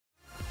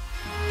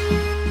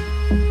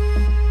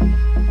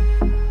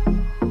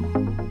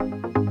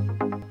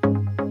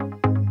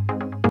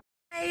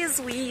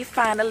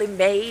finally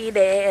made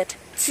it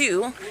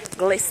to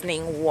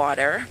Glistening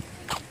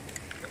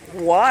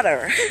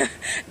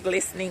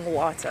Glistening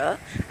Water.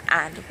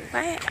 And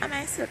why am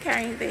I still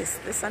carrying this?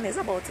 The sun is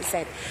about to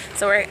set.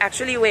 So we're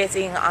actually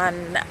waiting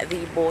on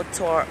the boat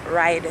tour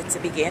ride to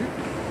begin.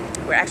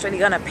 We're actually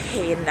gonna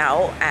pay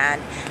now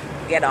and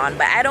get on,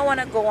 but I don't want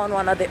to go on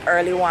one of the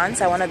early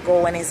ones. I want to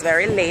go when it's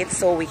very late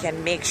so we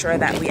can make sure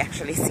that we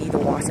actually see the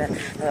water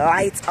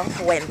light up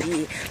when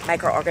the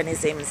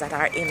microorganisms that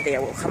are in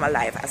there will come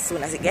alive as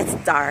soon as it gets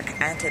dark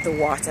and the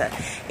water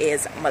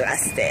is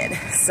molested.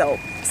 So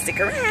stick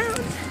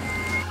around.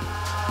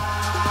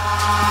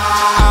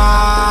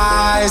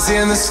 Eyes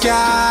in the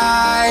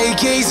sky,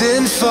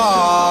 gazing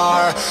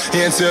far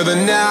into the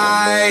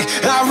night.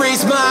 I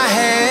raise my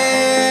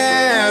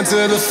hand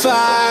to the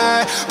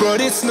fire, but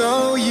it's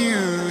no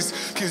use,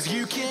 'cause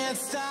you can't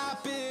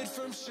stop it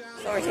from shining.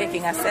 So we're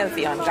taking a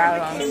selfie on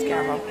Garland's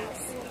camera.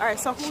 Alright,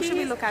 so who should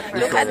we look at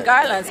first? Look at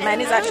Garland's.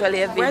 Mine is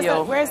actually a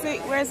video. Where's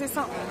it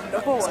something? The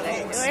hole.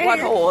 What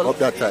hole? Up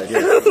that side, yeah.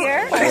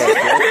 Here?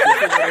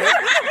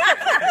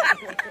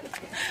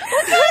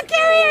 Can't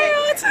carry her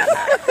out.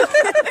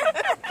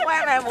 Why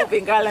am I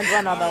moving Garland to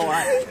another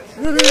one?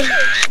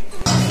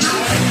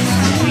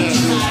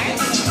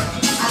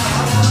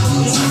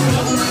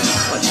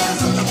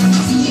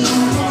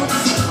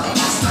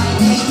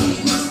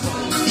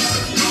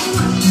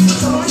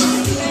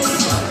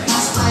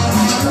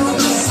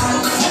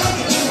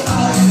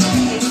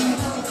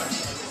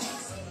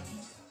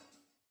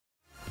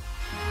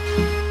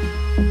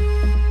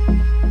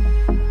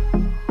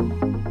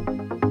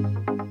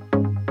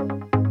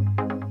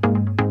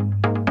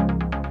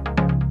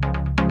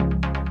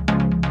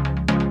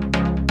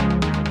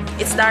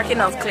 It's dark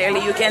enough, clearly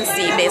you can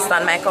see based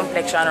on my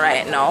complexion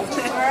right now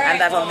and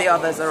that of the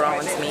others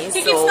around me.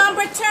 Tickets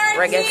number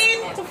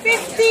 13 to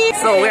 50.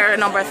 So we're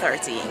number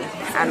 13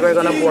 and we're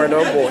gonna board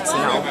our boats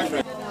now.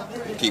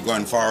 Keep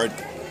going forward.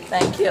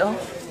 Thank you.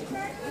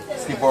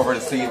 Skip over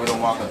the sea, we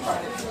don't walk on fire.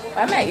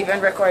 Why am I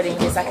even recording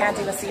this? I can't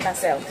even see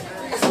myself.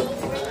 That's it.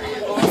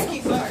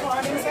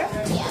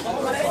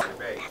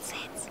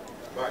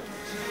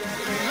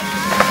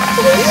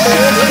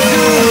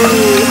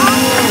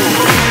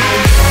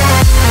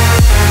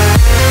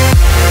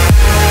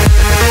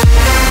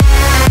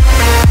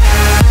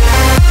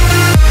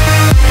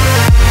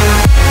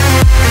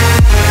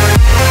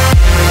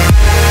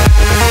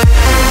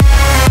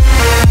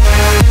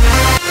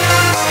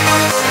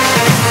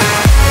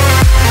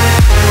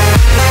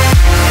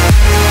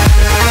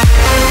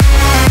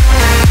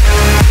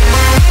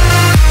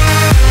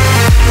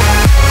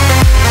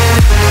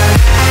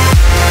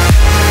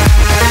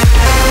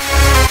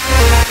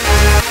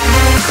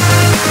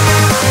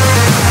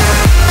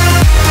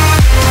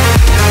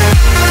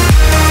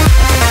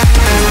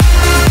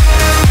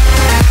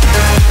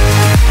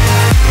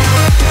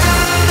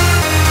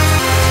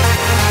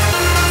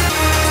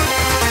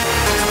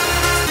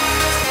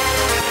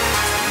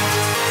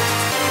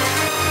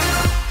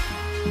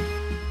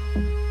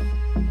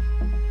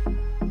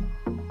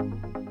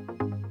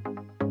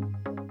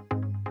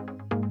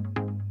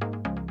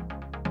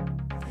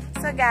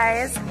 So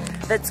guys,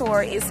 the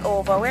tour is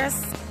over.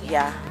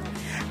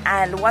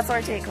 And what's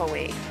our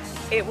takeaway?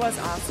 It was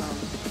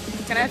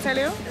awesome. Can I tell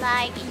you?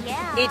 Like,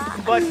 yeah.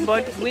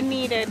 But we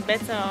needed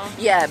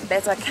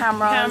better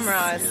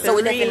cameras so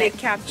we really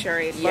capture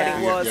it. But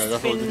it was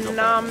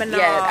phenomenal.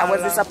 Yeah, I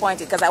was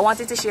disappointed because I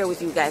wanted to share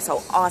with you guys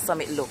how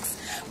awesome it looks,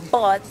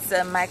 but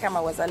my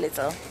camera was a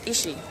little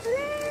ishy,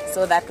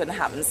 so that couldn't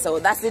happen. So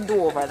that's the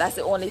do-over. That's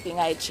the only thing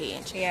I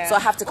changed. Yeah. So I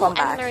have to come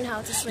back. And learn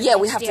how to swim. Yeah,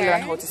 we have to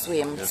learn how to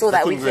swim so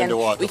that we can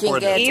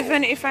get.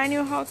 Even if I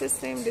knew how to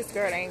swim, this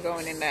girl ain't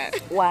going in that.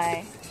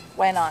 Why?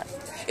 Why not?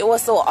 It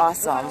was so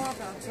awesome.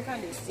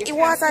 It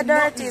was a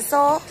dirty,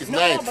 so It's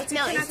nice.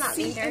 No, it's not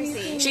being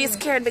dirty. she's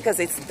scared because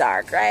it's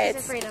dark, right?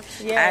 She's afraid of.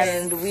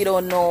 And we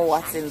don't know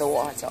what's in the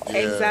water. Yeah.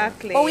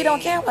 Exactly. But we don't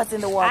care what's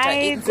in the water.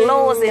 It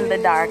glows in the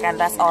dark, and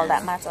that's all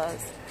that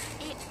matters.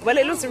 Well,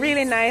 it looks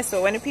really nice.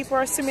 So when the people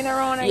are swimming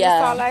around and you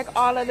saw like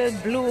all of the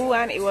blue,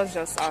 and it was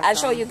just awesome. I'll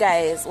show you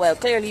guys. Well,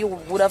 clearly you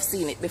would have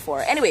seen it before.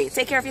 Anyway,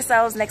 take care of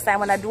yourselves. Next time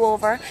when I do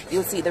over,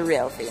 you'll see the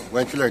real thing.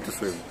 When you learn to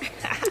swim?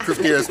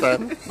 50 years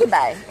time.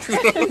 Goodbye.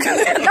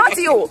 Not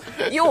you.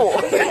 You.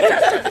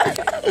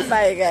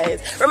 Bye,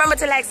 guys. Remember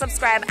to like,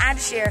 subscribe, and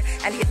share,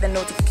 and hit the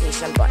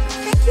notification button.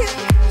 Thank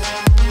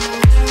you.